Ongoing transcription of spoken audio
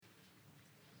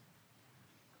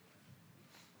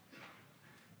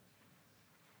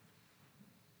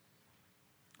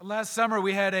Last summer,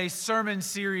 we had a sermon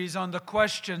series on the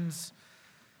questions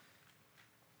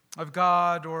of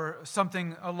God or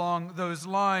something along those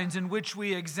lines, in which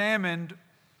we examined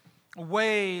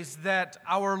ways that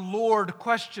our Lord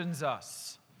questions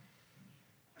us.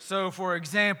 So, for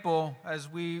example, as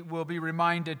we will be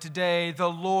reminded today,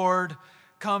 the Lord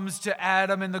comes to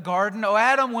Adam in the garden. "Oh,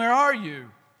 Adam, where are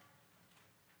you?"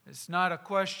 It's not a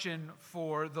question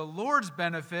for the Lord's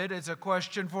benefit, it's a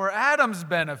question for Adam's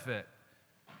benefit.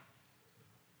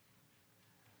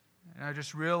 And I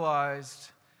just realized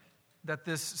that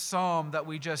this psalm that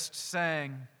we just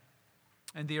sang,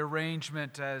 and the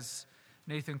arrangement as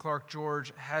Nathan Clark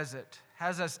George has it,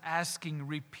 has us asking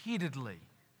repeatedly,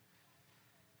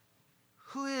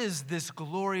 who is this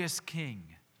glorious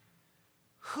King?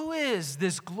 Who is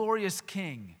this glorious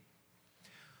King?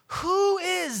 Who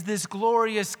is this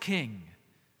glorious King?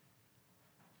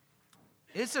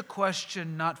 It's a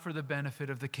question not for the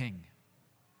benefit of the King.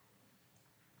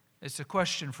 It's a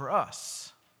question for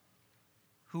us,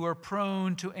 who are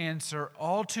prone to answer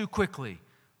all too quickly,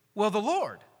 "Well, the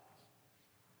Lord,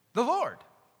 the Lord."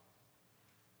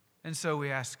 And so we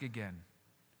ask again,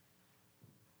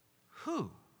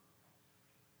 who?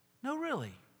 No,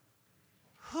 really,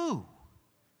 who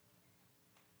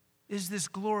is this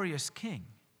glorious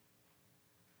King?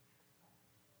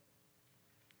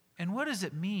 And what does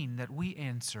it mean that we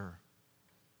answer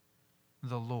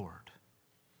the Lord?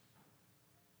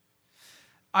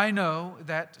 I know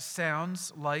that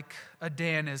sounds like a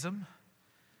Danism,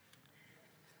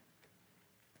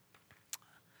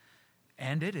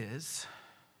 and it is.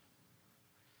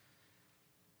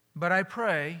 But I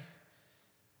pray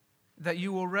that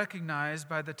you will recognize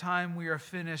by the time we are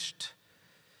finished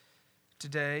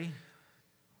today,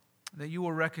 that you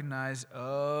will recognize,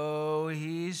 oh,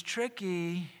 he's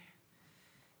tricky.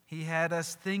 He had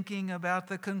us thinking about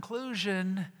the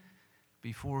conclusion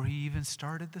before he even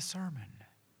started the sermon.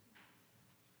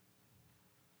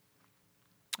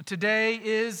 Today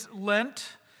is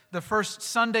Lent, the first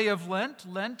Sunday of Lent.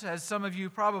 Lent, as some of you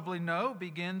probably know,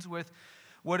 begins with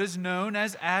what is known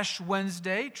as Ash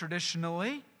Wednesday,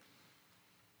 traditionally.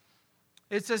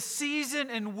 It's a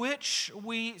season in which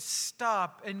we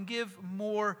stop and give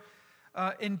more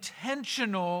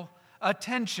intentional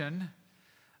attention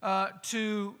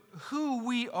to who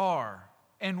we are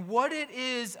and what it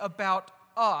is about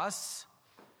us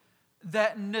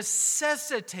that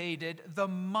necessitated the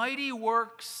mighty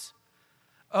works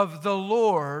of the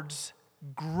Lord's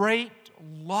great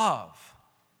love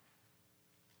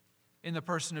in the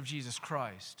person of Jesus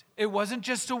Christ. It wasn't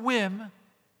just a whim. It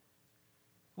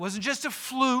wasn't just a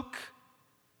fluke.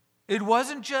 It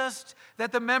wasn't just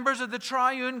that the members of the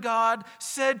triune God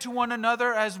said to one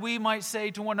another, as we might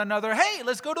say to one another, "Hey,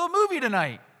 let's go to a movie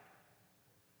tonight."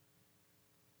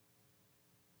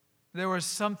 There was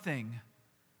something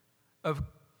of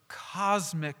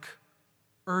cosmic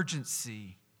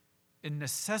urgency and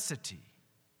necessity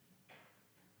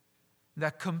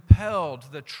that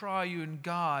compelled the triune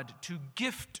God to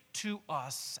gift to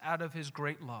us out of his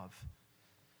great love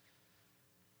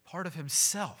part of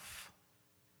himself,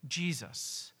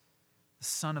 Jesus, the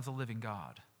Son of the living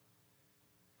God,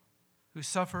 who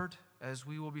suffered, as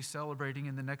we will be celebrating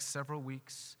in the next several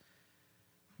weeks,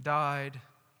 died,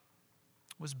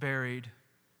 was buried,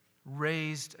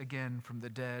 raised again from the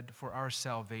dead for our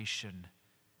salvation,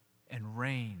 and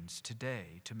reigns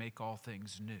today to make all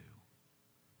things new.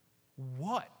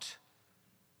 What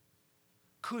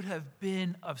could have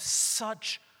been of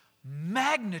such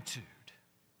magnitude,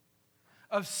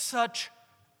 of such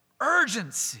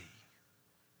urgency,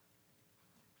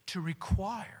 to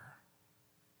require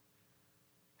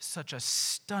such a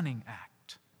stunning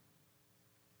act?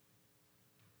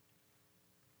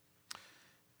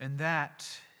 And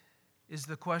that is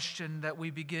the question that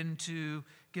we begin to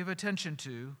give attention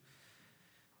to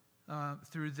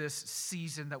through this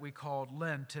season that we called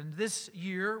Lent. And this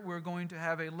year we're going to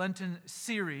have a Lenten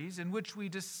series in which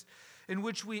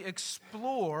we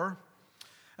explore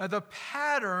the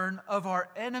pattern of our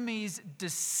enemy's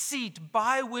deceit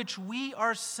by which we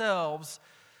ourselves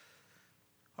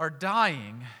are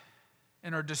dying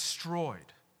and are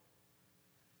destroyed.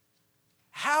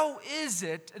 How is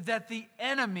it that the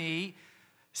enemy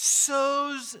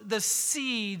sows the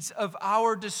seeds of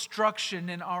our destruction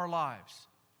in our lives?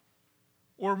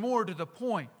 Or more to the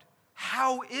point,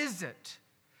 how is it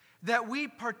that we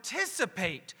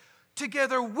participate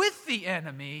together with the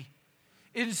enemy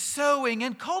in sowing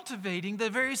and cultivating the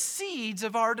very seeds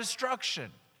of our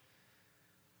destruction?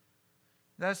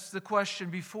 That's the question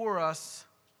before us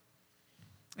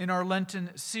in our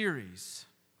Lenten series.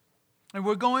 And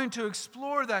we're going to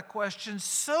explore that question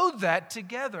so that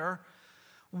together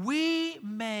we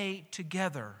may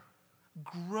together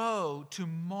grow to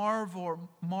marvel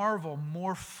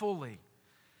more fully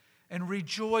and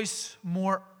rejoice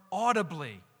more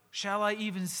audibly, shall I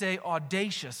even say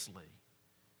audaciously,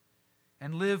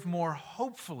 and live more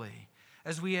hopefully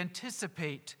as we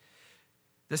anticipate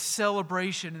the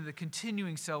celebration and the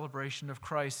continuing celebration of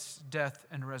Christ's death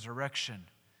and resurrection,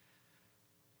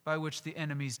 by which the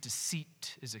enemy's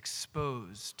deceit is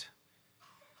exposed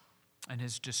and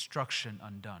his destruction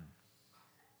undone.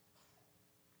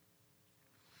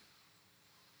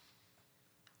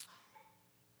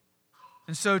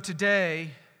 And so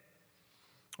today,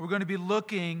 we're going to be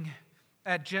looking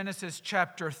at Genesis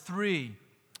chapter 3.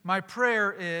 My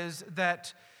prayer is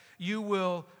that you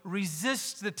will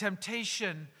resist the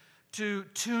temptation to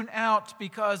tune out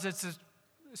because it's a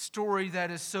story that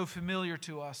is so familiar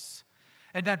to us,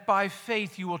 and that by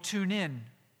faith you will tune in.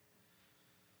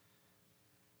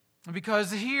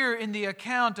 Because here in the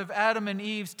account of Adam and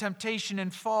Eve's temptation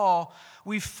and fall,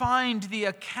 we find the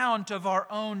account of our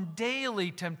own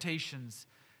daily temptations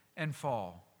and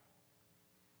fall.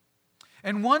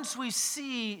 And once we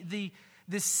see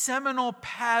this seminal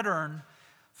pattern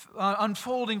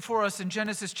unfolding for us in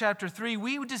Genesis chapter 3,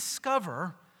 we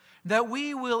discover that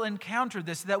we will encounter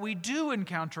this, that we do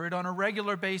encounter it on a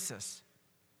regular basis.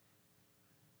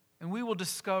 And we will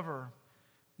discover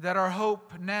that our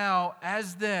hope now,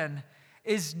 as then,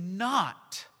 is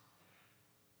not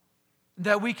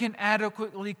that we can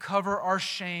adequately cover our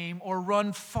shame or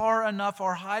run far enough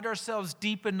or hide ourselves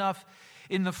deep enough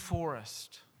in the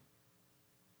forest.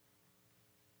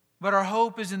 But our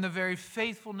hope is in the very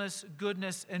faithfulness,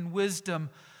 goodness, and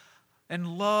wisdom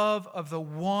and love of the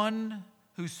one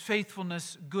whose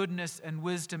faithfulness, goodness, and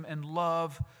wisdom and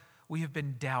love we have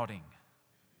been doubting.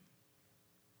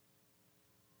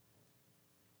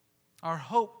 Our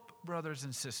hope, brothers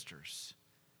and sisters,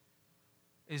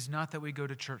 is not that we go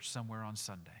to church somewhere on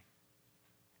Sunday.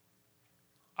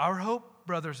 Our hope,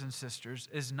 brothers and sisters,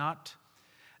 is not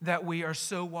that we are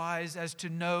so wise as to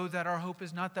know that our hope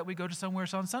is not that we go to somewhere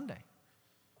on Sunday.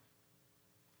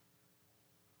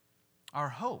 Our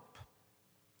hope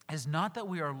is not that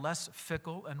we are less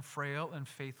fickle and frail and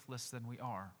faithless than we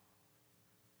are.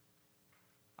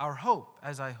 Our hope,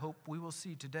 as I hope we will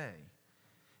see today,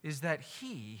 is that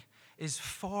He is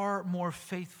far more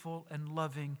faithful and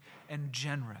loving and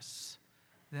generous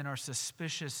than our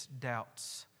suspicious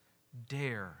doubts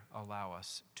dare allow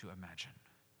us to imagine.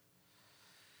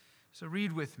 So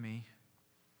read with me,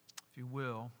 if you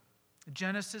will,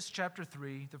 Genesis chapter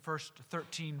 3, the first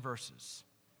 13 verses.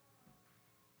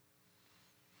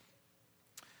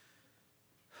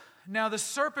 Now the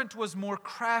serpent was more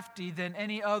crafty than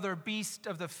any other beast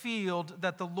of the field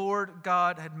that the Lord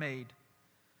God had made.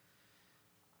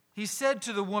 He said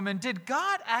to the woman, "Did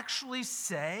God actually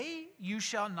say, 'You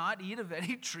shall not eat of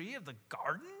any tree of the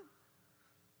garden'?"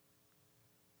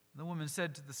 The woman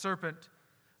said to the serpent,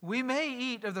 "We may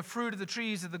eat of the fruit of the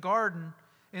trees of the garden,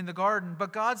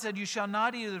 but God said, 'You shall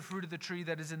not eat of the fruit of the tree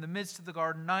that is in the midst of the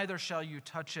garden, neither shall you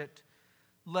touch it,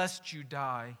 lest you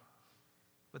die.'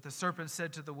 But the serpent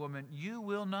said to the woman, 'You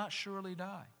will not surely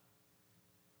die.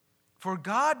 For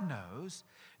God knows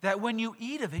that when you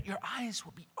eat of it, your eyes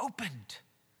will be opened,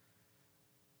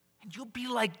 and you'll be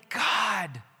like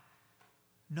God,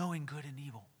 knowing good and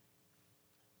evil.'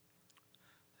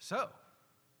 So,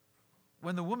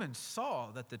 when the woman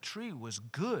saw that the tree was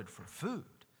good for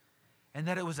food, and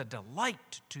that it was a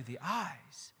delight to the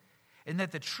eyes, and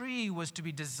that the tree was to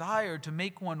be desired to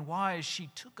make one wise, she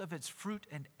took of its fruit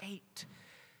and ate.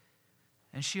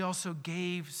 And she also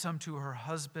gave some to her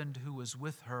husband who was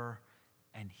with her,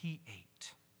 and he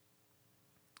ate.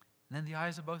 And then the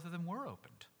eyes of both of them were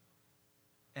opened,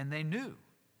 and they knew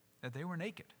that they were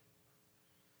naked.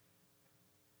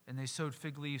 And they sewed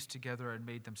fig leaves together and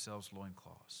made themselves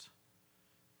loincloths.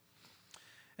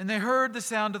 And they heard the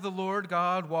sound of the Lord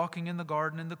God walking in the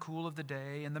garden in the cool of the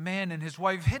day, and the man and his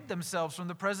wife hid themselves from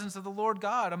the presence of the Lord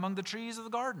God among the trees of the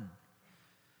garden.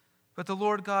 But the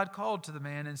Lord God called to the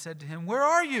man and said to him, 'Where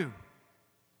are you?'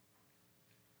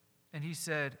 And he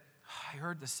said, 'I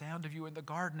heard the sound of you in the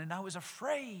garden, and I was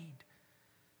afraid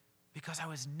because I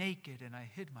was naked and I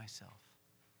hid myself.'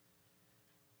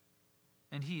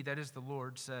 And he, that is the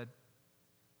Lord, said,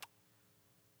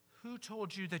 'Who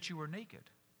told you that you were naked?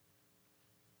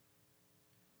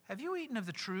 Have you eaten of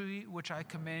the tree which I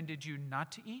commanded you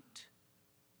not to eat?'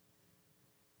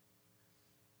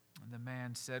 And the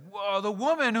man said, 'Well, the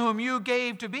woman whom you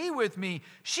gave to be with me,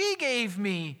 she gave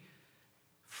me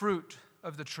fruit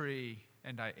of the tree,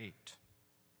 and I ate.'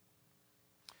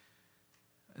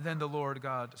 Then the Lord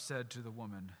God said to the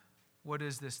woman, 'What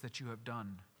is this that you have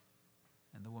done?'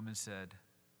 And the woman said,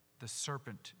 the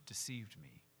serpent deceived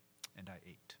me, and I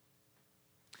ate.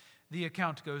 The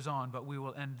account goes on, but we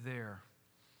will end there.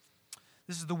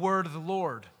 This is the word of the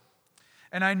Lord.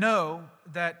 And I know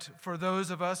that for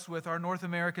those of us with our North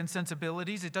American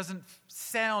sensibilities, it doesn't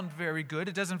sound very good,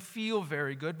 it doesn't feel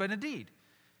very good, but indeed,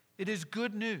 it is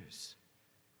good news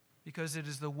because it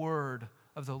is the word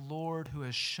of the Lord who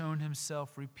has shown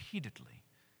himself repeatedly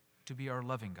to be our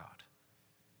loving God,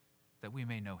 that we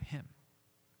may know him.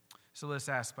 So let's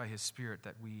ask by his Spirit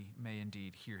that we may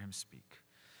indeed hear him speak.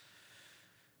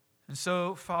 And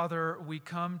so, Father, we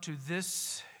come to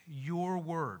this, your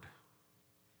word,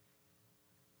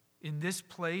 in this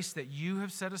place that you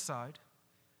have set aside,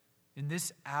 in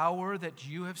this hour that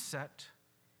you have set,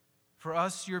 for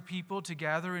us, your people, to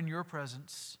gather in your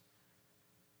presence,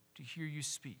 to hear you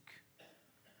speak.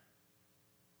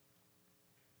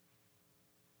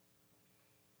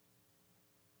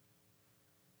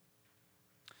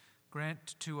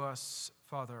 Grant to us,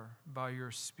 Father, by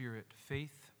your Spirit,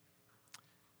 faith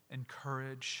and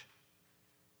courage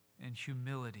and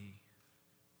humility,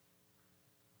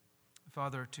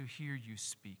 Father, to hear you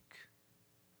speak,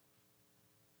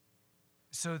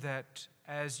 so that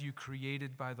as you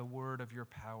created by the word of your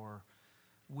power,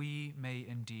 we may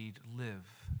indeed live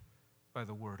by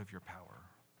the word of your power.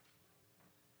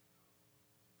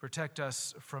 Protect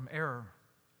us from error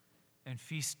and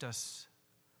feast us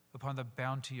upon the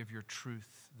bounty of your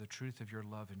truth, the truth of your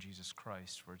love in Jesus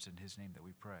Christ, for it's in his name that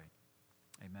we pray.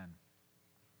 Amen.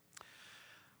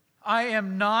 I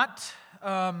am not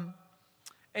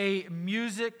a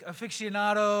music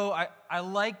aficionado. I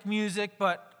like music,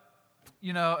 but,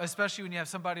 especially when you have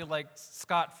somebody like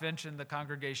Scott Finch in the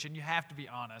congregation, you have to be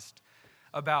honest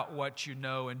about what you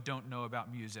know and don't know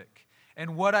about music.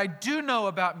 And what I do know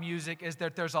about music is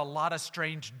that there's a lot of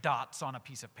strange dots on a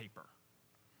piece of paper.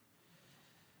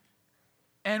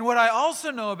 And what I also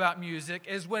know about music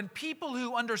is when people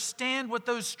who understand what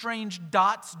those strange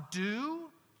dots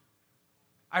do,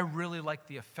 I really like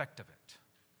the effect of it.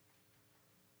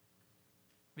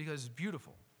 Because it's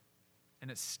beautiful and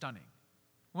it's stunning.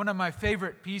 One of my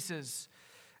favorite pieces,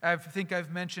 I think I've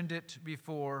mentioned it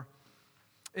before,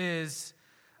 is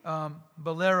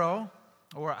Bolero,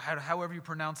 or however you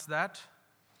pronounce that,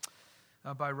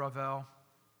 by Ravel.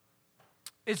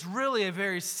 It's really a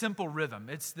very simple rhythm.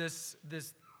 It's this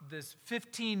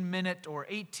 15-minute or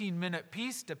 18-minute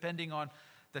piece, depending on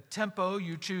the tempo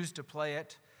you choose to play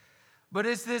it. But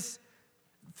it's this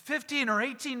 15 or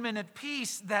 18-minute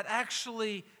piece that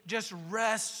actually just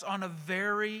rests on a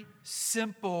very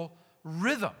simple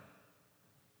rhythm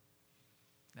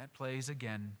that plays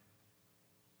again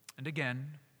and again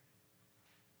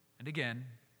and again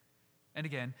and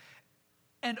again.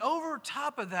 And over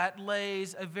top of that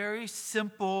lays a very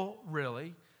simple,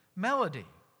 really, melody.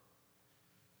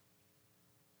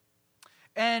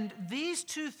 And these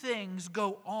two things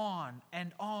go on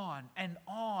and on and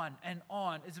on and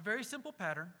on. It's a very simple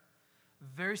pattern,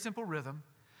 very simple rhythm,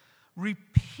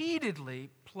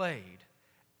 repeatedly played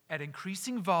at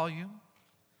increasing volume,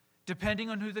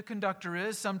 depending on who the conductor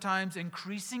is, sometimes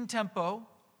increasing tempo,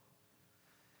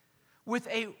 with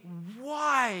a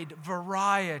wide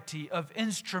variety of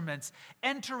instruments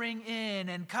entering in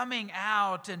and coming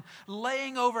out and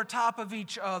laying over top of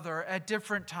each other at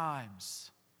different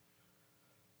times.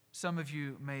 Some of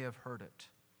you may have heard it.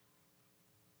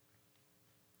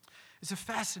 It's a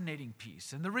fascinating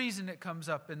piece, and the reason it comes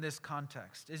up in this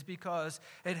context is because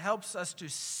it helps us to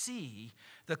see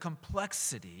the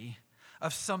complexity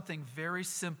of something very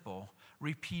simple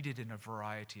repeated in a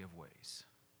variety of ways.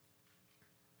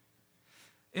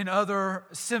 In other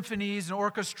symphonies and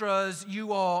orchestras,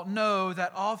 you all know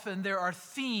that often there are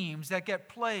themes that get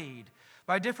played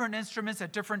by different instruments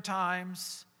at different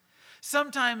times.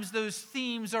 Sometimes those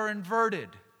themes are inverted.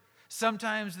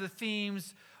 Sometimes the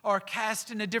themes are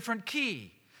cast in a different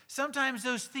key. Sometimes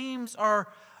those themes are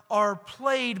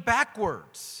played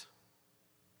backwards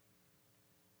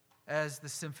as the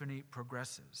symphony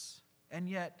progresses. And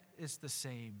yet it's the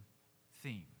same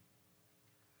theme.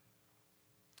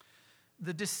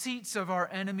 The deceits of our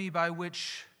enemy by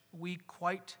which we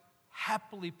quite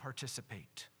happily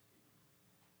participate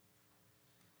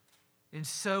in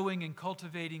sowing and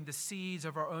cultivating the seeds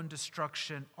of our own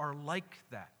destruction are like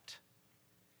that.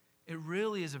 It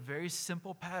really is a very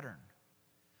simple pattern.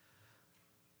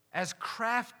 As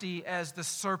crafty as the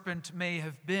serpent may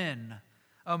have been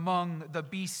among the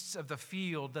beasts of the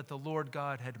field that the Lord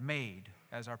God had made,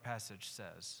 as our passage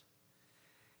says,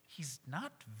 he's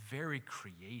not very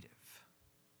creative.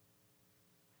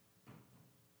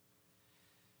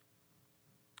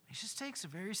 He just takes a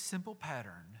very simple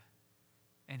pattern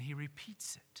and he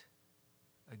repeats it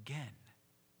again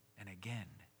and again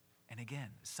and again.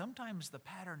 Sometimes the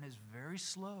pattern is very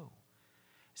slow.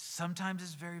 Sometimes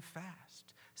it's very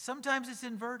fast. Sometimes it's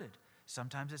inverted.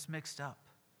 Sometimes it's mixed up.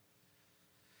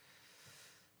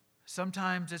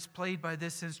 Sometimes it's played by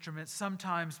this instrument,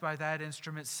 sometimes by that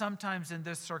instrument, sometimes in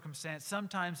this circumstance,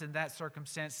 sometimes in that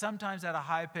circumstance, sometimes at a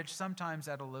high pitch, sometimes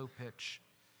at a low pitch.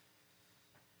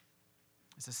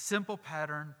 It's a simple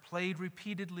pattern played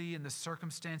repeatedly in the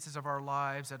circumstances of our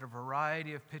lives at a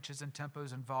variety of pitches and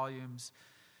tempos and volumes.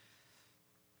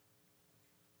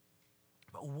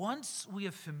 But once we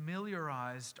have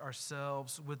familiarized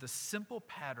ourselves with a simple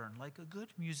pattern, like a good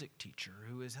music teacher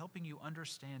who is helping you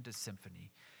understand a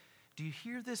symphony, do you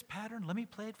hear this pattern? Let me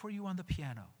play it for you on the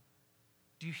piano.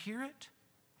 Do you hear it?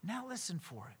 Now listen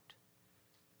for it.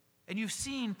 And you've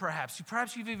seen perhaps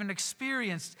you've even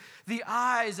experienced the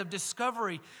eyes of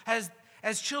discovery as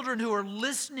children who are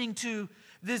listening to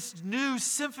this new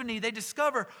symphony, they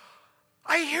discover,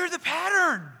 I hear the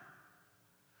pattern.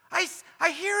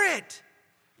 I hear it.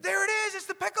 There it is. It's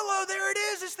the piccolo. There it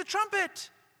is. It's the trumpet.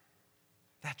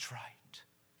 That's right.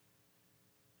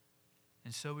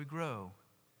 And so we grow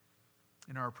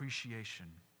in our appreciation.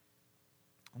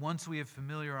 Once we have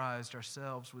familiarized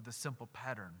ourselves with the simple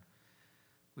pattern,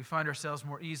 we find ourselves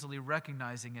more easily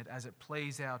recognizing it as it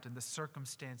plays out in the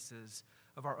circumstances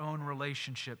of our own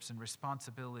relationships and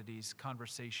responsibilities,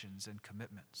 conversations, and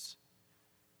commitments.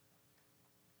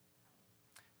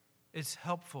 It's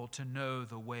helpful to know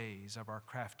the ways of our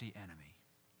crafty enemy.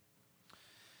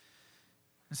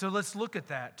 And so let's look at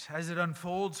that as it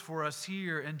unfolds for us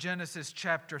here in Genesis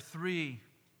chapter 3.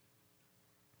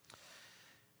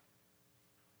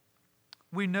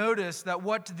 We notice that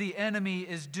what the enemy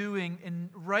is doing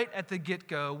right at the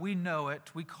get-go, we know it,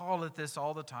 we call it this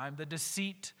all the time, the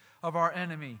deceit of our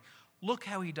enemy. Look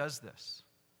how he does this.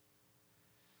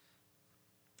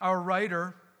 Our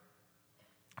writer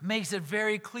makes it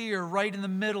very clear right in the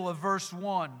middle of verse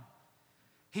 1.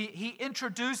 He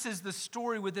introduces the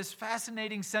story with this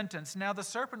fascinating sentence. Now the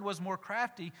serpent was more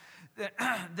crafty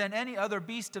than any other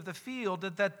beast of the field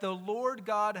that the Lord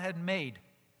God had made.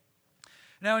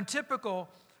 Now, in typical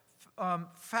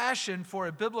fashion for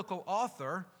a biblical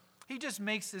author, he just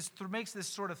makes this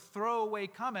sort of throwaway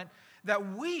comment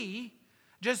that we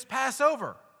just pass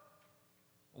over.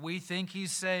 We think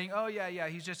he's saying, oh, yeah,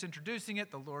 he's just introducing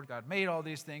it. The Lord God made all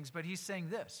these things. But he's saying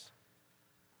this.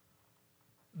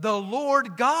 The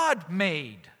Lord God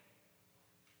made.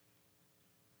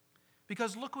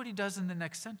 Because look what he does in the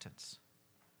next sentence.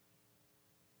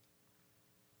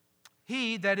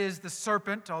 He, that is the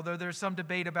serpent, although there's some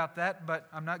debate about that, but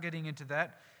I'm not getting into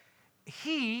that.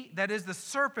 He, that is the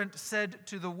serpent, said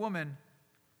to the woman,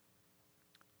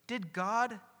 did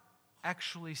God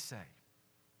actually say?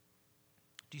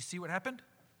 Do you see what happened?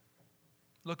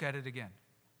 Look at it again.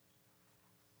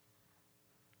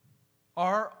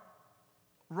 Our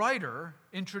writer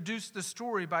introduced the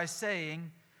story by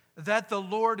saying that the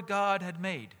Lord God had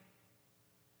made.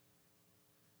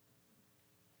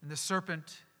 And the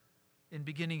serpent, in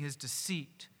beginning his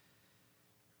deceit,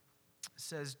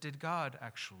 says, did God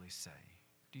actually say?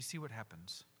 Do you see what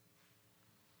happens?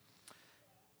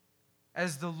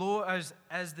 As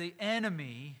the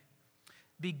enemy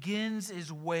begins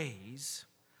his ways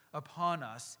upon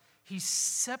us, he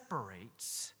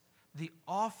separates the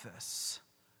office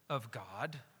of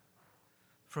God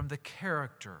from the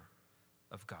character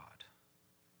of God.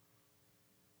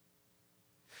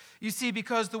 You see,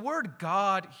 because the word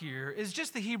God here is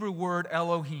just the Hebrew word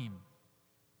Elohim.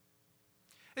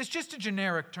 It's just a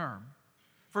generic term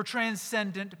for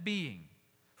transcendent being,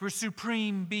 for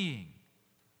supreme being.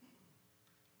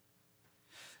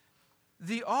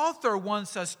 The author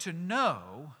wants us to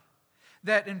know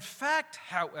that in fact,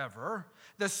 however,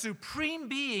 the supreme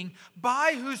being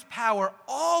by whose power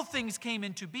all things came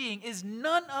into being is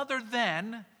none other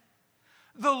than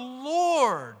the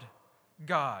Lord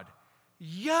God,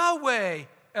 Yahweh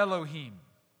Elohim,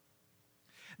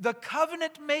 the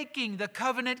covenant-making, the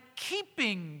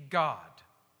covenant-keeping God.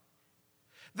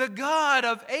 The God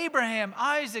of Abraham,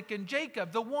 Isaac, and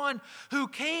Jacob, the one who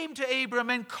came to Abram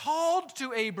and called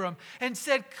to Abram and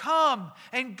said, come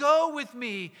and go with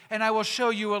me, and I will show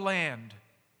you a land,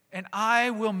 and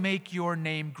I will make your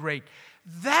name great.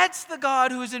 That's the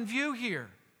God who is in view here.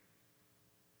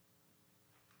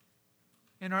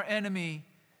 And our enemy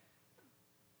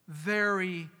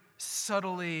very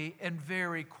subtly and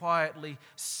very quietly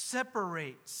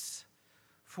separates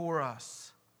for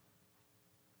us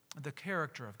the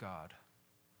character of God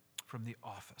from the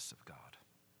office of God.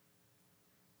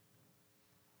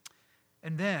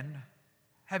 And then,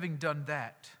 having done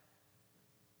that,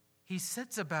 he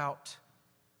sets about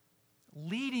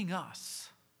leading us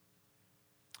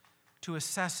to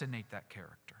assassinate that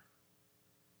character.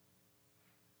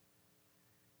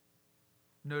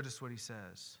 Notice what he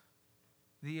says.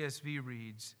 The ESV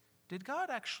reads, "Did God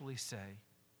actually say?"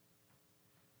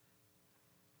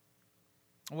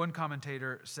 One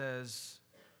commentator says,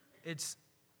 it's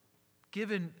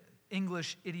given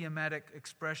English idiomatic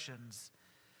expressions,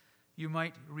 you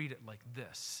might read it like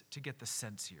this to get the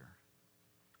sense here.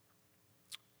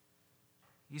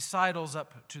 He sidles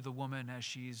up to the woman as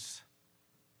she's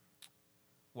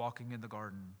walking in the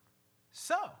garden.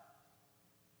 "So,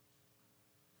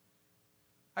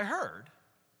 I heard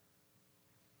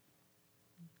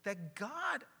that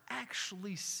God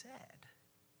actually said,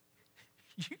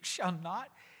 'You shall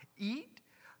not eat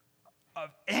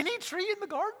of any tree in the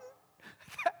garden?'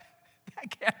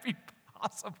 That can't be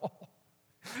possible.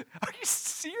 Are you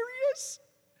serious?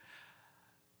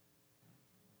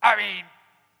 I mean,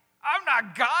 I'm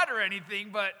not God or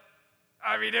anything, but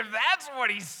I mean, if that's what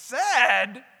he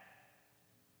said..."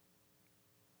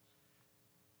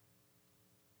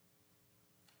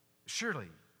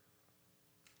 Surely,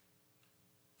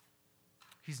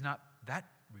 he's not that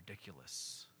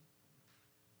ridiculous.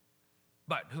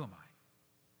 But who am I?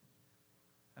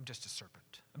 I'm just a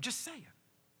serpent. I'm just saying.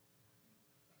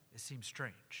 It seems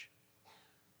strange.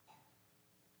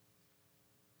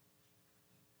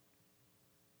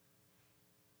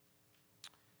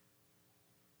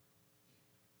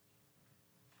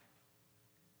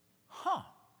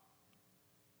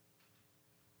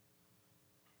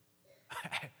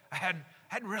 I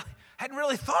hadn't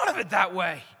really thought of it that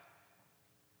way.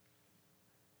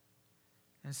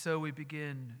 And so we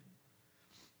begin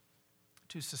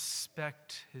to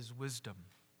suspect his wisdom.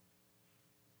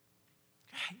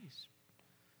 He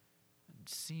didn't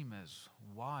seem as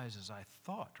wise as I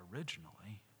thought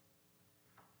originally.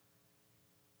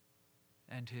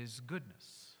 And his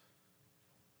goodness.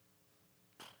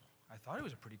 I thought he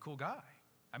was a pretty cool guy.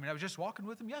 I mean, I was just walking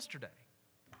with him yesterday.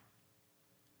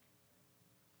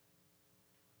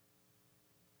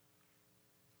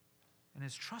 And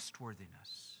his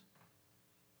trustworthiness.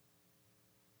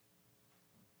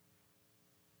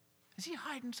 Is he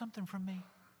hiding something from me?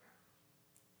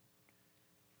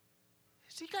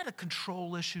 Has he got a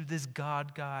control issue, this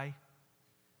God guy?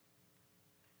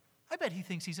 I bet he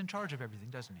thinks he's in charge of everything,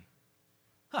 doesn't he?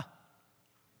 Huh.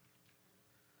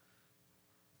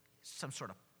 Some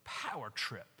sort of power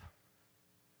trip.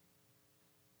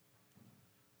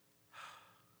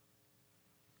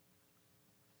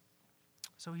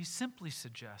 So he simply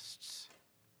suggests,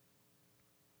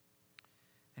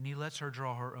 and he lets her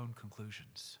draw her own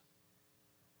conclusions.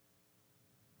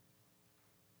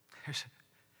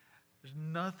 There's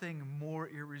nothing more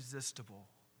irresistible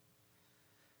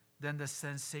than the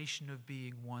sensation of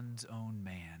being one's own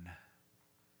man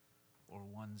or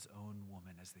one's own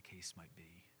woman, as the case might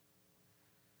be.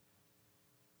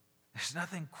 There's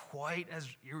nothing quite as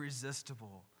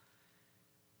irresistible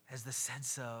as the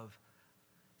sense of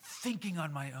thinking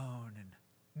on my own and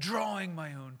drawing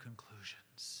my own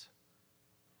conclusions.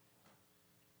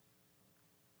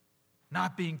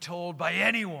 Not being told by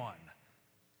anyone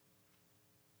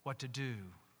what to do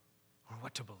or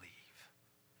what to believe.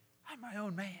 I'm my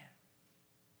own man.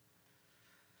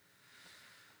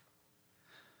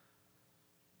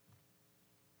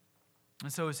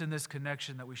 And so it's in this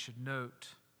connection that we should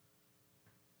note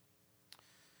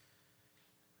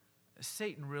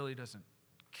Satan really doesn't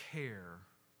care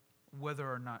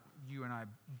whether or not you and I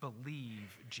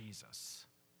believe Jesus.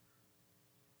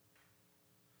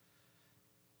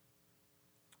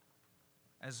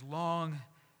 As long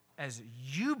as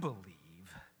you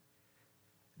believe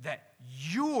that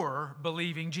you're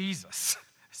believing Jesus,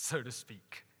 so to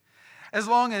speak. As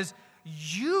long as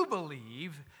you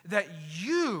believe that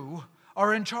you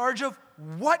are in charge of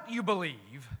what you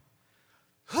believe,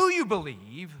 who you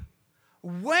believe,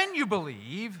 when you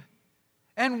believe,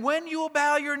 and when you will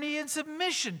bow your knee in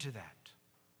submission to that.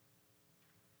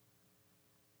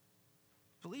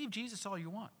 Believe Jesus all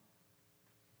you want.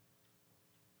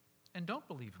 And don't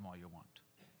believe him all you want.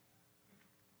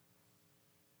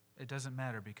 It doesn't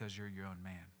matter because you're your own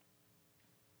man.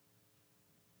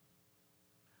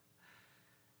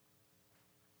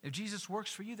 If Jesus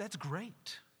works for you, that's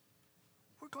great.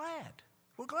 We're glad.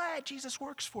 We're glad Jesus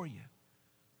works for you.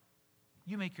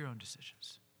 You make your own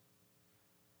decisions.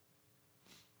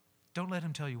 Don't let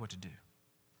him tell you what to do.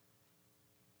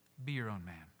 Be your own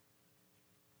man.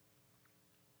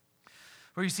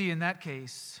 For you see, in that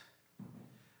case,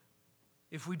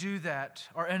 if we do that,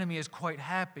 our enemy is quite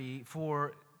happy,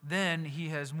 for then he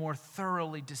has more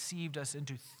thoroughly deceived us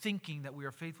into thinking that we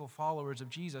are faithful followers of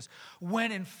Jesus,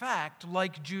 when in fact,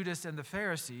 like Judas and the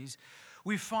Pharisees,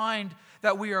 We find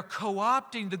that we are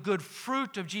co-opting the good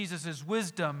fruit of Jesus'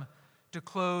 wisdom to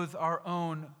clothe our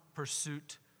own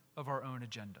pursuit of our own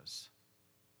agendas.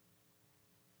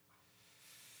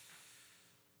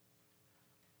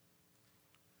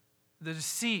 The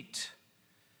deceit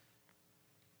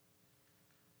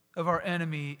of our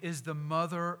enemy is the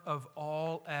mother of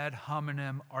all ad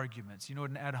hominem arguments. You know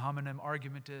what an ad hominem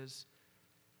argument is?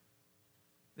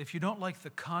 If you don't like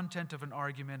the content of an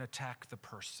argument, attack the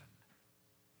person.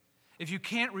 If you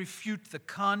can't refute the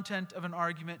content of an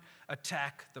argument,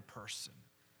 attack the person.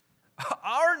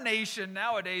 Our nation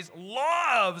nowadays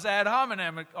loves ad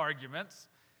hominem arguments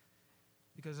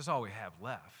because it's all we have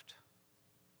left.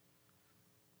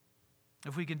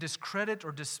 If we can discredit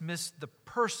or dismiss the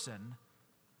person,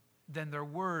 then their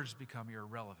words become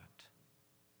irrelevant.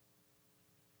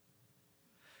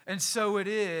 And so it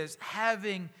is,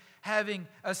 having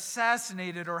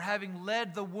assassinated or having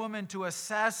led the woman to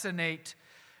assassinate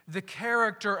the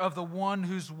character of the one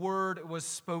whose word was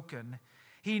spoken,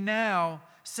 he now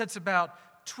sets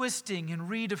about twisting and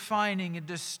redefining and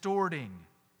distorting.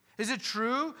 Is it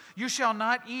true? You shall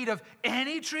not eat of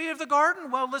any tree of the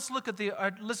garden? Well, let's look at the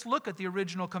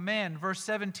original command, verse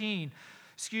 16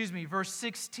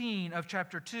 of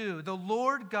chapter 2. The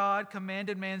Lord God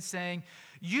commanded man, saying,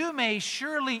 "You may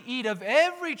surely eat of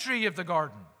every tree of the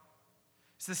garden."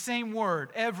 It's the same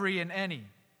word, every and any.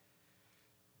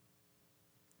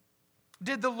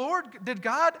 Did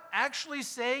God actually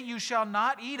say you shall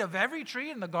not eat of every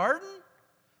tree in the garden?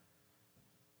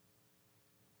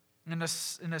 In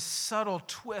a subtle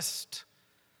twist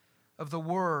of the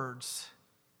words,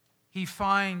 he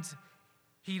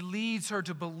leads her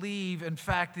to believe, in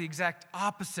fact, the exact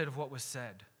opposite of what was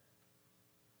said.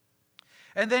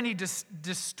 And then he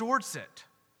distorts it.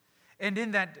 And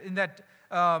in that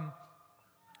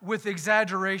with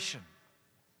exaggeration.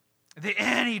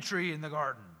 Any tree in the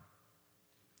garden.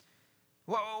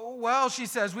 Well, she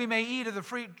says, we may eat of the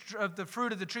fruit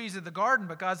of the trees of the garden,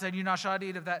 but God said, you not shall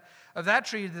eat of that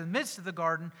tree in the midst of the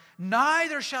garden,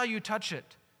 neither shall you touch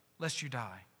it, lest you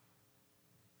die.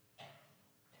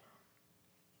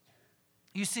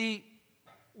 You see,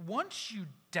 once you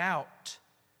doubt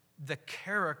the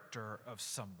character of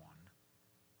someone,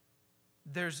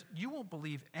 you won't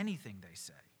believe anything they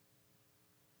say.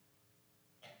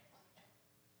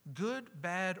 Good,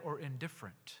 bad, or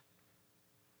indifferent.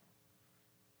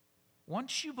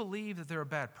 Once you believe that they're a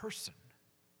bad person,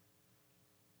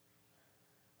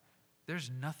 there's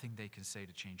nothing they can say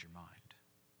to change your mind.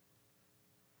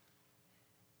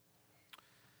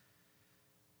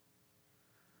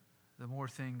 The more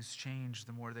things change,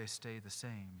 the more they stay the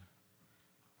same.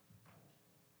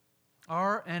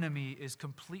 Our enemy is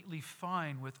completely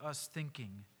fine with us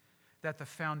thinking that the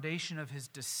foundation of his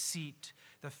deceit,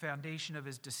 the foundation of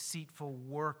his deceitful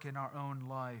work in our own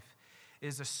life,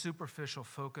 is a superficial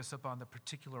focus upon the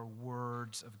particular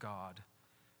words of God.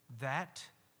 That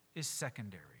is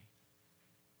secondary.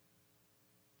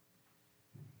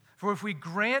 For if we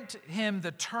grant him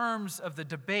the terms of the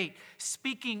debate,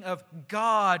 speaking of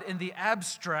God in the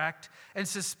abstract and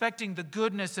suspecting the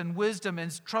goodness and wisdom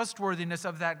and trustworthiness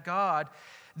of that God,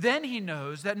 then he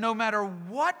knows that no matter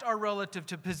what our relative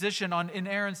to position on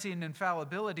inerrancy and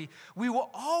infallibility, we will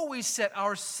always set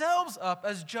ourselves up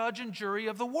as judge and jury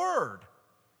of the word.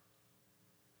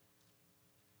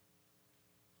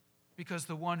 Because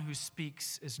the one who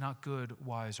speaks is not good,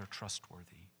 wise, or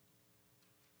trustworthy.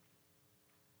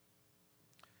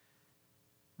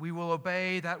 We will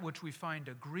obey that which we find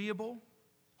agreeable,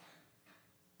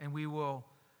 and we will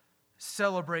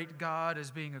celebrate God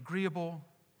as being agreeable,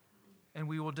 and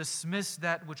we will dismiss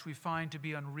that which we find to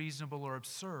be unreasonable or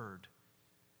absurd.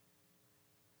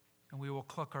 And we will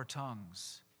cluck our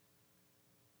tongues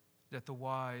that the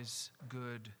wise,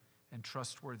 good, and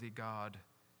trustworthy God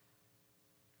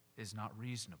is not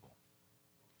reasonable.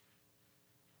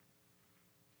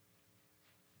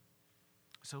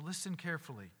 So listen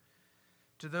carefully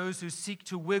to those who seek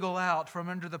to wiggle out from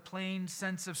under the plain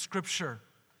sense of Scripture.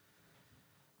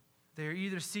 They are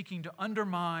either seeking to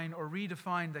undermine or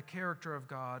redefine the character of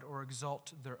God or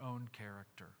exalt their own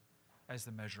character as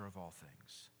the measure of all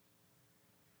things.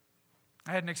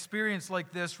 I had an experience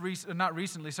like this, not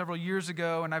recently, several years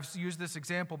ago, and I've used this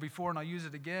example before and I'll use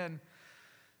it again,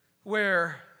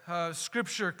 where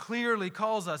Scripture clearly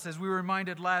calls us, as we were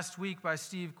reminded last week by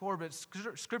Steve Corbett,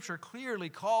 Scripture clearly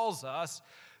calls us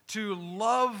to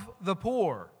love the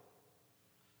poor.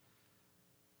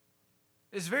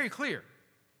 It's very clear.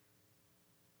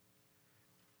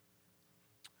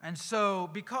 And so,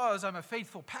 because I'm a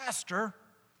faithful pastor,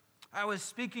 I was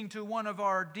speaking to one of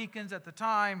our deacons at the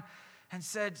time and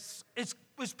said,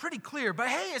 was pretty clear. But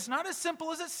hey, it's not as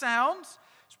simple as it sounds.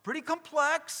 It's pretty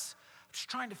complex. I'm just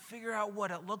trying to figure out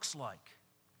what it looks like.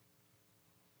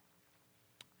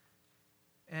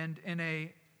 And in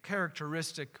a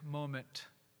characteristic moment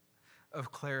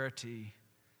of clarity,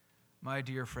 my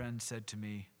dear friend said to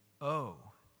me, "Oh,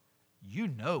 you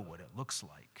know what it looks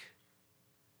like.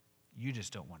 You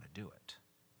just don't want to do it."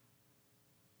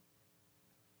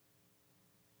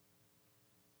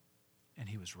 And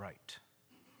he was right.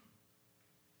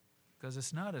 Because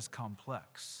it's not as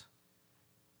complex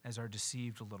as our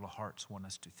deceived little hearts want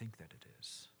us to think that it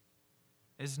is.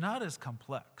 It's not as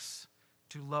complex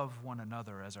to love one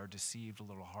another as our deceived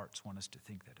little hearts want us to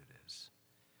think that it is.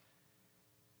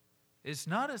 It's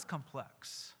not as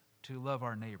complex to love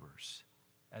our neighbors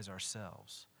as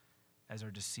ourselves, as our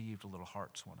deceived little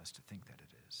hearts want us to think that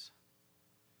it is.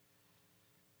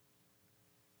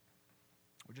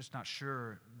 We're just not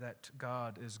sure that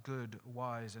God is good,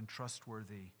 wise, and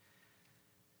trustworthy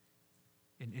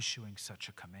in issuing such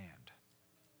a command.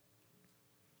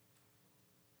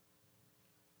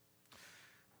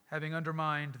 Having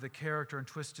undermined the character and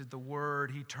twisted the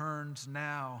word, he turns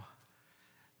now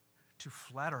to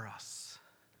flatter us.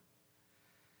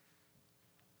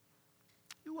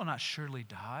 You will not surely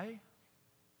die.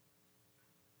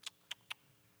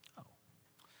 Oh.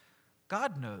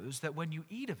 God knows that when you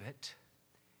eat of it,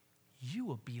 you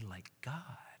will be like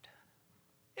God.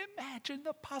 Imagine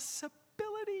the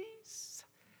possibilities.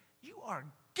 You are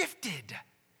gifted.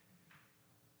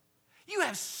 You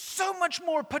have so much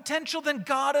more potential than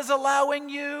God is allowing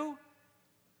you.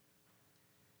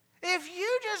 If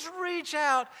you just reach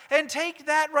out and take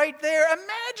that right there,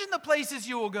 imagine the places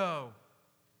you will go.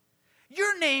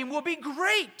 Your name will be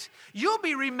great. You'll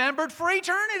be remembered for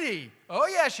eternity. Oh,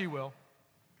 yes, you will.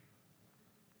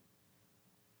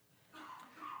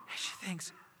 And she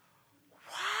thinks,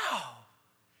 wow,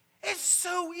 it's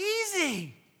so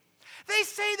easy. They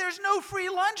say there's no free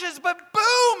lunches, but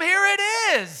boom, here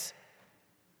it is.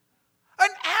 An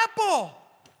apple.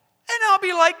 And I'll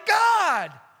be like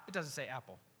God. It doesn't say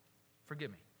apple.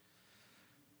 Forgive me.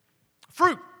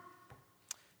 Fruit.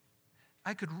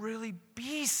 I could really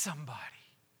be somebody.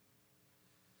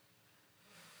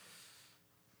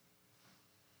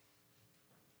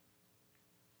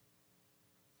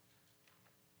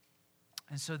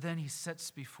 And so then he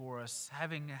sets before us,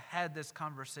 having had this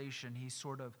conversation, he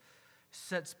sort of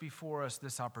sets before us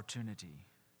this opportunity.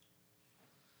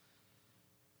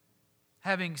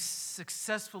 Having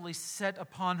successfully set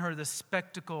upon her the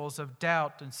spectacles of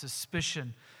doubt and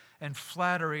suspicion and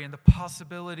flattery and the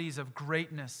possibilities of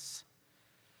greatness,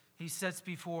 he sets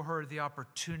before her the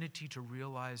opportunity to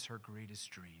realize her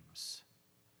greatest dreams.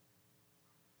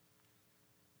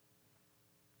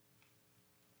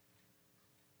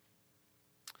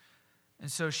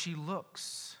 And so she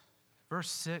looks. Verse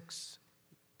 6,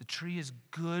 the tree is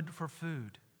good for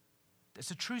food.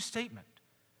 It's a true statement.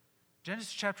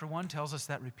 Genesis chapter 1 tells us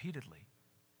that repeatedly.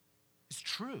 It's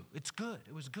true. It's good.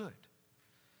 It was good.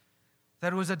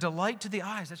 That it was a delight to the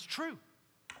eyes. That's true.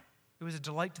 It was a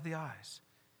delight to the eyes.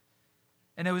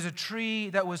 And it was a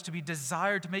tree that was to be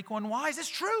desired to make one wise. It's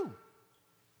true.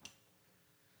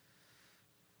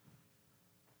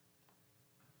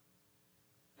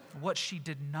 What she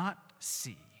did not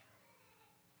see,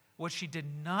 what she did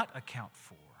not account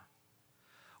for,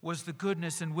 was the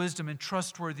goodness and wisdom and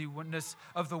trustworthiness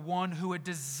of the one who had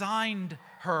designed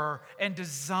her and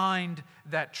designed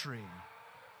that tree.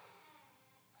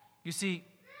 You see,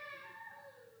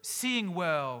 seeing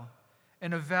well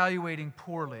and evaluating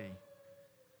poorly,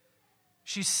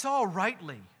 she saw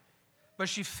rightly, but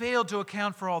she failed to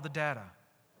account for all the data.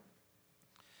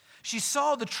 She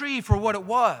saw the tree for what it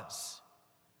was,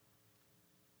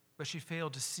 but she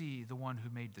failed to see the one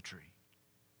who made the tree.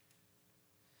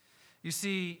 You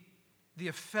see, the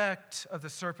effect of the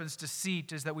serpent's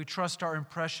deceit is that we trust our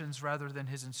impressions rather than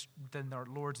our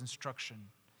Lord's instruction,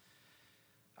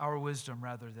 our wisdom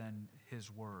rather than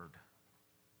his word.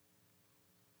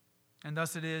 And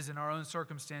thus it is in our own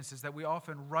circumstances that we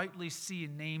often rightly see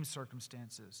and name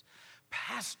circumstances.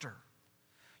 Pastor,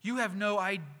 you have no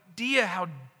idea how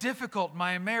difficult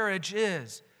my marriage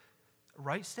is.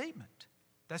 Right statement.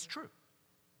 That's true.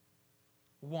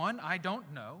 One, I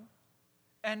don't know.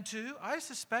 And two, I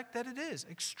suspect that it is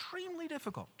extremely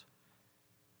difficult.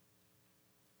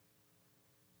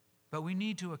 But we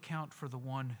need to account for the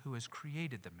one who has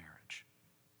created the marriage.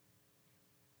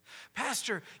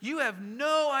 Pastor, you have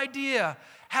no idea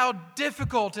how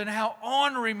difficult and how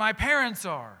ornery my parents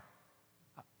are.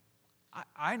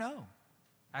 I know.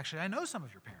 Actually, I know some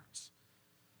of your parents.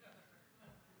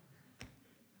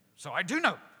 So I do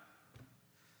know.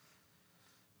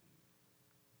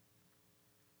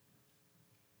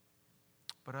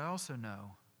 but I also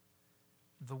know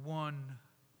the one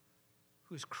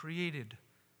who has created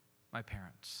my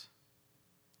parents,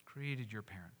 created your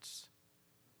parents,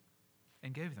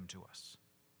 and gave them to us.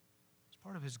 It's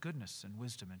part of his goodness and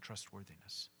wisdom and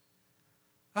trustworthiness.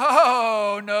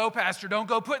 Oh, no, Pastor, don't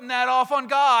go putting that off on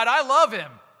God. I love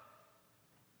him.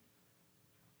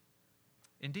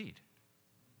 Indeed.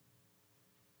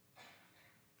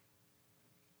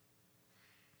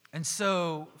 And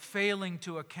so, failing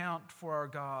to account for our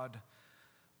God,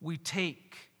 we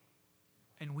take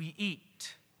and we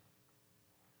eat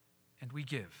and we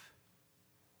give.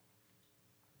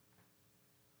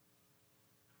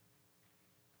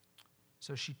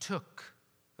 So she took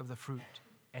of the fruit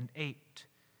and ate,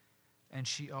 and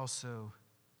she also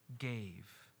gave.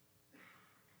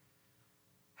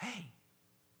 Hey,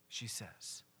 she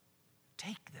says,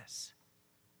 take this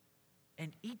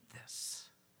and eat this,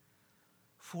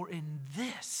 for in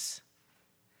this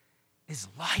is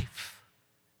life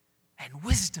and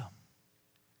wisdom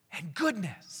and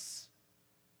goodness.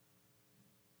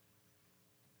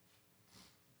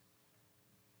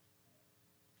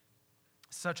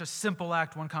 Such a simple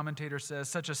act, one commentator says,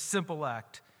 such a simple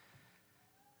act,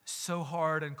 so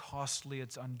hard and costly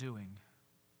its undoing.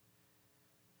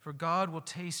 For God will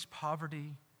taste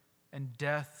poverty and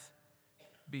death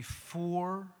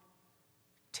before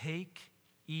take,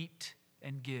 eat,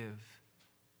 and give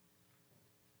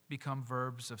become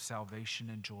verbs of salvation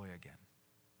and joy again.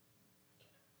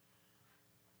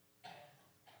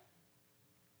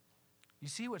 You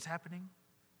see what's happening?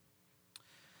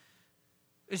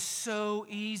 It's so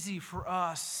easy for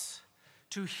us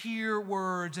to hear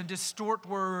words and distort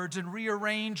words and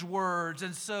rearrange words,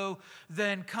 and so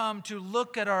then come to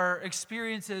look at our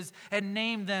experiences and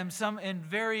name them, some in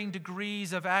varying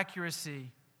degrees of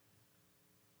accuracy,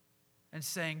 and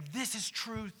saying, this is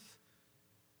truth.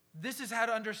 This is how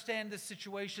to understand this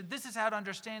situation. This is how to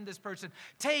understand this person.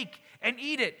 Take and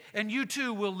eat it, and you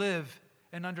too will live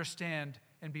and understand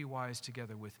and be wise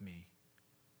together with me.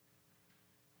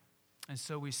 And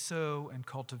so we sow and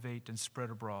cultivate and spread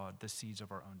abroad the seeds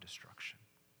of our own destruction.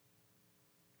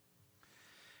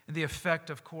 And the effect,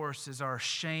 of course, is our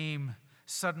shame.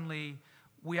 Suddenly,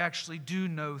 we actually do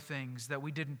know things that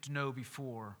we didn't know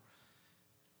before,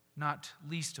 not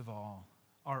least of all,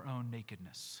 our own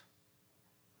nakedness,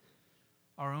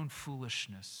 our own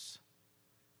foolishness,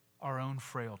 our own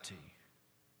frailty,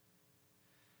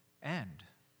 and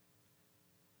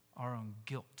our own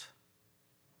guilt.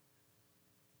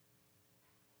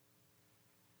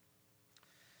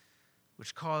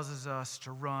 Which causes us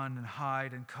to run and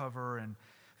hide and cover and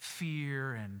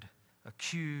fear and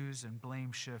accuse and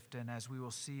blame shift, and as we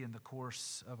will see in the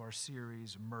course of our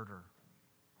series, murder.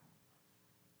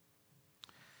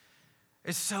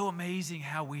 It's so amazing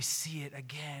how we see it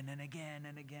again and again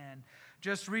and again.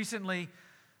 Just recently,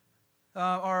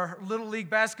 our Little League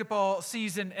basketball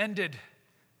season ended.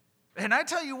 And I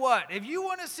tell you what, if you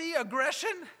want to see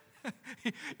aggression,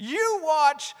 you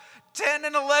watch 10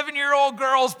 and 11-year-old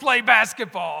girls play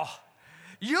basketball.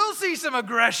 You'll see some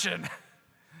aggression.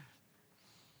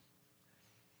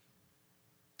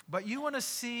 But you want to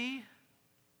see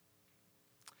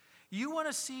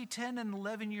 10 and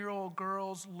 11-year-old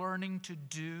girls learning to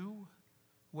do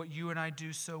what you and I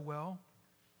do so well?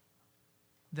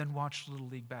 Then watch Little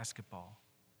League basketball.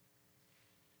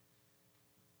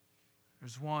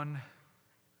 There's one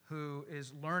who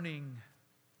is learning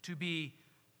to be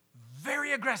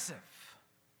very aggressive.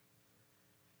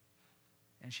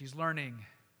 And she's learning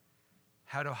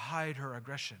how to hide her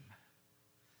aggression.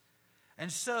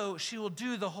 And so she will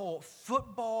do the whole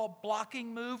football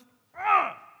blocking move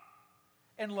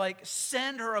and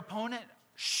send her opponent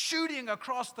shooting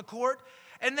across the court.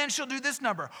 And then she'll do this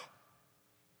number.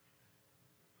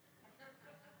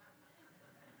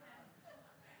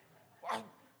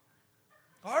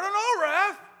 I don't know,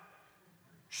 Ref.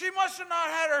 She must have not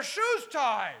had her shoes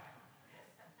tied.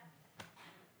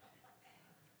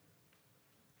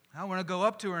 I want to go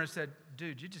up to her and said,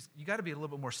 dude, you got to be a little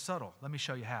bit more subtle. Let me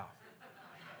show you how.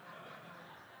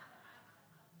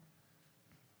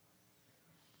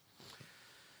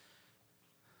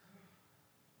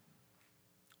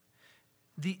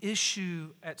 The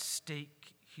issue at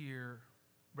stake here,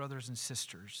 brothers and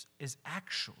sisters, is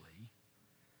actually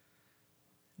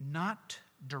not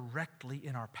directly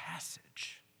in our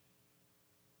passage.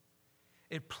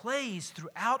 It plays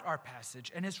throughout our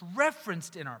passage and is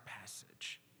referenced in our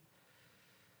passage.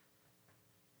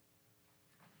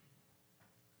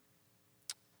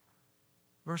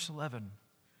 Verse 11,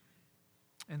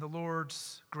 in the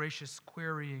Lord's gracious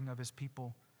querying of his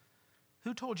people,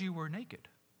 who told you we're naked?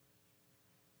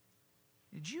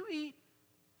 Did you eat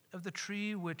of the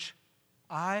tree which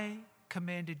I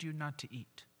commanded you not to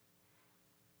eat?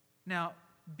 Now,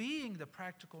 being the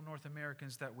practical North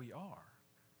Americans that we are,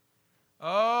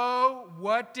 oh,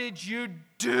 what did you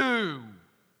do?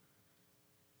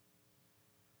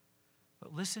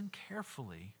 But listen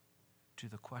carefully to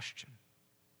the question.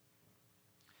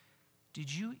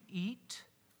 Did you eat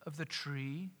of the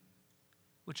tree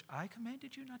which I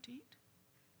commanded you not to eat?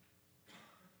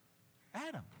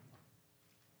 Adam,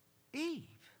 Eve,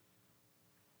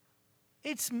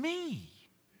 it's me.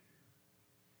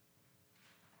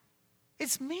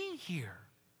 It's me here.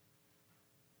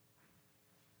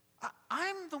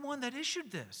 I'm the one that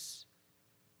issued this.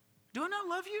 Do I not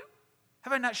love you?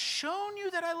 Have I not shown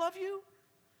you that I love you?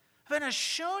 Have I not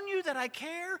shown you that I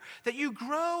care, that you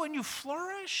grow and you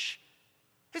flourish?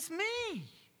 It's me.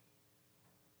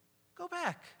 Go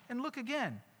back and look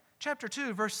again. Chapter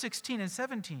 2, verse 16 and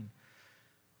 17.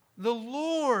 The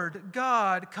Lord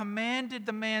God commanded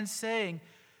the man, saying,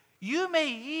 you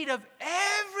may eat of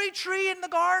every tree in the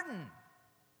garden,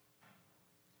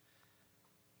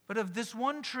 but of this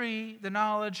one tree, the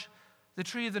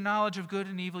tree of the knowledge of good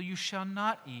and evil, you shall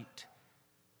not eat,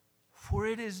 for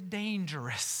it is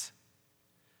dangerous.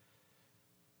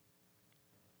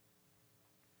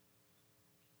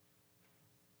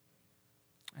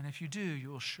 And if you do, you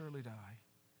will surely die.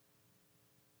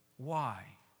 Why?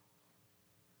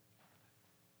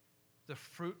 The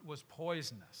fruit was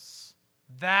poisonous.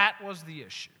 That was the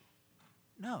issue.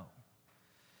 No.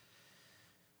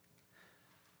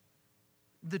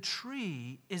 The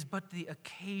tree is but the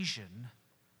occasion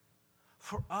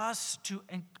for us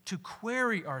to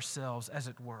query ourselves, as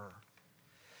it were.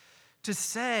 To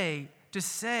say,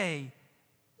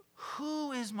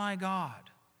 who is my God?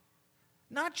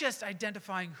 Not just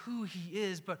identifying who he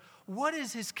is, but what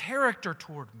is his character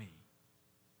toward me?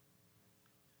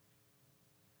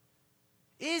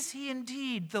 Is he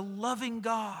indeed the loving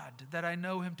God that I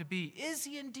know him to be? Is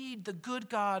he indeed the good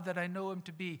God that I know him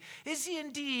to be? Is he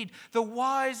indeed the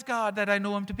wise God that I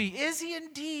know him to be? Is he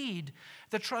indeed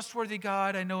the trustworthy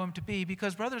God I know him to be?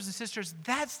 Because, brothers and sisters,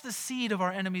 that's the seed of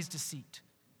our enemy's deceit.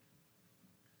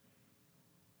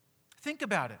 Think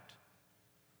about it.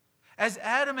 As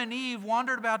Adam and Eve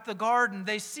wandered about the garden,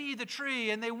 they see the tree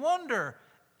and they wonder,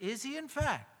 is he in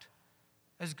fact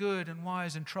as good and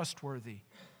wise and trustworthy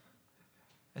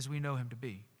as we know him to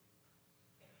be?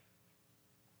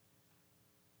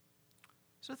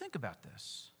 So think about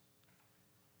this.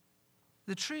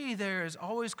 The tree there is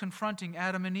always confronting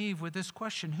Adam and Eve with this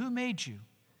question: who made you?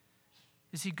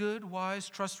 Is he good, wise,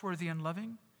 trustworthy, and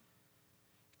loving?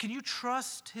 Can you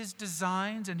trust his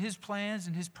designs and his plans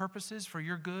and his purposes for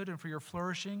your good and for your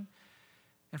flourishing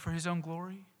and for his own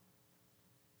glory?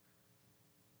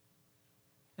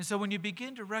 And so when you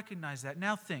begin to recognize that,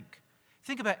 now think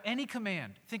about any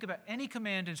command. Think about any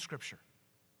command in Scripture.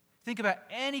 Think about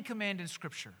any command in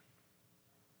Scripture.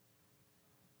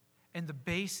 And the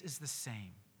base is the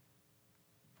same.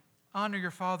 Honor your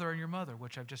father and your mother,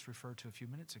 which I've just referred to a few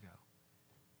minutes ago.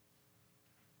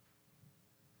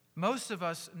 Most of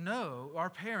us know our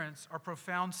parents are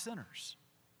profound sinners.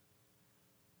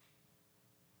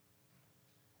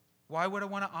 Why would I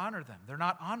want to honor them? They're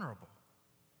not honorable.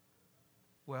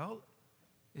 Well,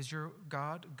 is your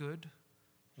God good,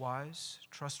 wise,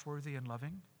 trustworthy, and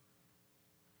loving?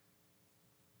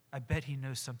 I bet he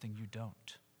knows something you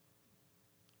don't.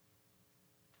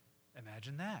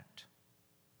 Imagine that.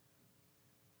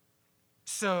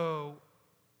 So,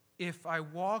 if I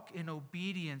walk in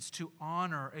obedience to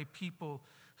honor a people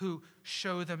who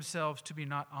show themselves to be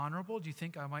not honorable, do you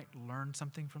think I might learn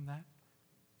something from that?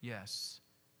 Yes.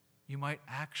 You might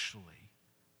actually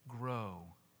grow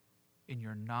in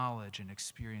your knowledge and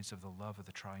experience of the love of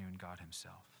the triune God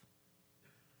himself.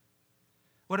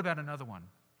 What about another one?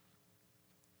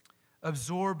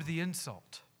 Absorb the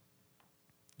insult.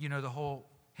 You know, the whole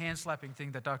hand-slapping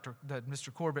thing that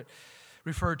Mr. Corbett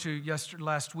referred to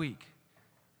last week.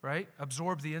 Right?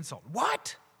 Absorb the insult.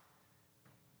 What?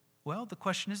 Well, the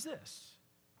question is this: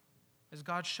 has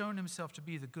God shown himself to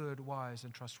be the good, wise,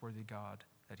 and trustworthy God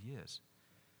that he is?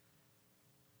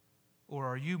 Or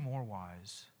are you more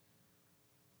wise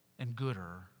and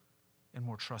gooder and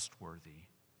more trustworthy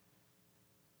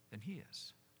than he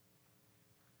is?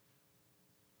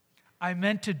 I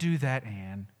meant to do that,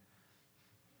 Anne,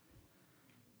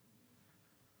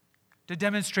 to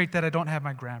demonstrate that I don't have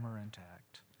my grammar intact.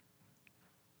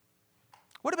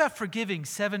 What about forgiving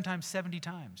 7 times, 70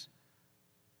 times?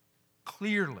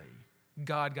 Clearly,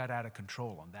 God got out of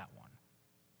control on that one.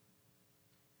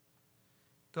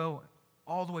 Go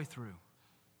all the way through.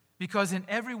 because in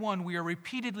everyone we are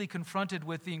repeatedly confronted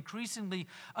with the increasingly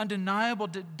undeniable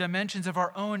dimensions of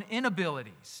our own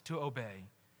inabilities to obey,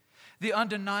 the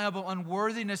undeniable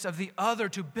unworthiness of the other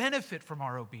to benefit from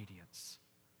our obedience.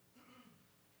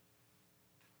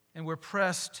 And we're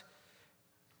pressed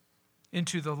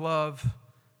into the love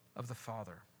of the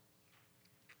Father.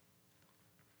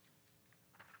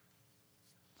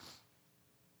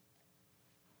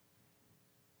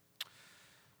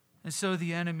 And so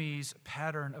the enemy's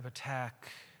pattern of attack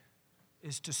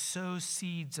is to sow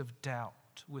seeds of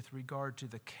doubt with regard to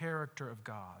the character of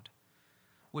God,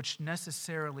 which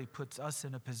necessarily puts us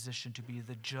in a position to be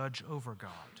the judge over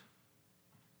God,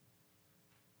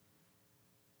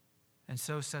 and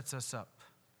so sets us up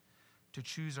to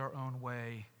choose our own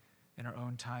way and our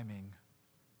own timing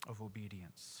of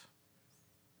obedience.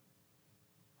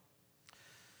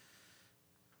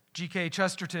 G.K.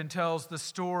 Chesterton tells the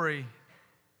story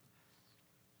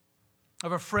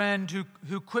of a friend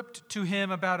who quipped to him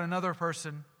about another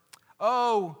person,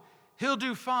 "Oh, he'll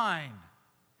do fine.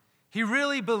 He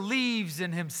really believes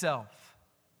in himself."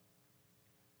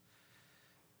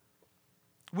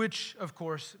 Which, of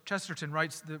course, Chesterton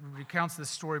recounts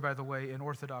this story, by the way, in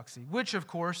Orthodoxy, which, of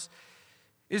course,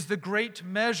 is the great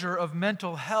measure of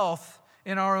mental health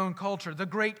in our own culture, the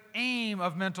great aim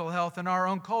of mental health in our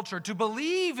own culture, to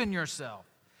believe in yourself,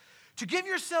 to give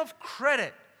yourself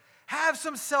credit, have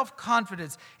some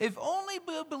self-confidence. If only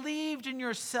you believed in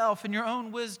yourself and your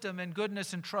own wisdom and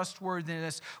goodness and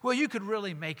trustworthiness, well, you could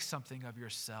really make something of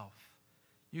yourself.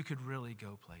 You could really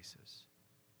go places.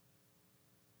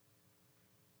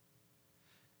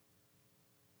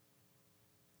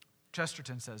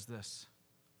 Chesterton says this,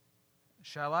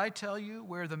 "Shall I tell you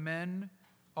where the men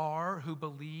are who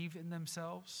believe in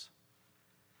themselves?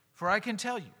 For I can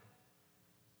tell you,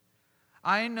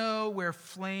 I know where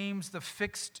flames the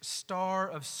fixed star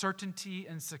of certainty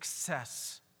and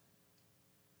success.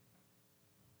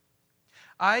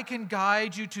 I can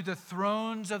guide you to the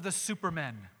thrones of the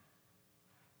supermen.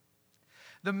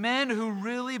 The men who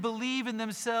really believe in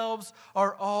themselves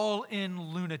are all in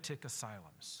lunatic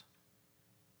asylums."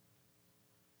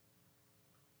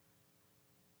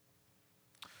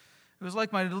 It was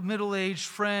like my middle-aged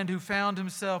friend who found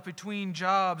himself between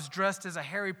jobs dressed as a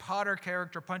Harry Potter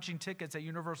character punching tickets at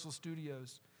Universal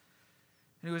Studios.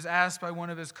 And he was asked by one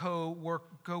of his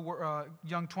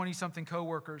young 20-something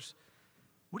co-workers,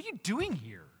 "What are you doing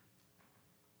here?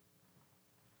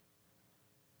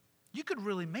 You could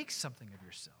really make something of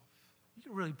yourself. You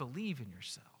could really believe in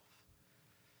yourself."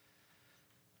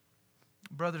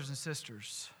 Brothers and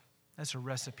sisters, that's a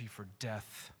recipe for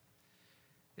death.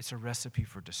 It's a recipe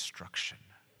for destruction.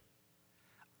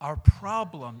 Our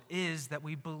problem is that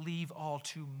we believe all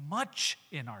too much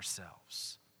in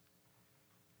ourselves,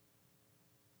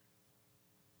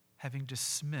 having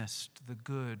dismissed the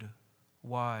good,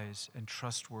 wise, and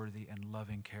trustworthy and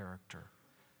loving character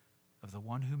of the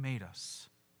one who made us,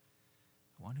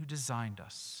 the one who designed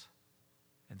us,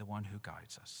 and the one who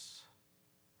guides us.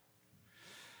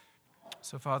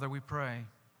 So, Father, we pray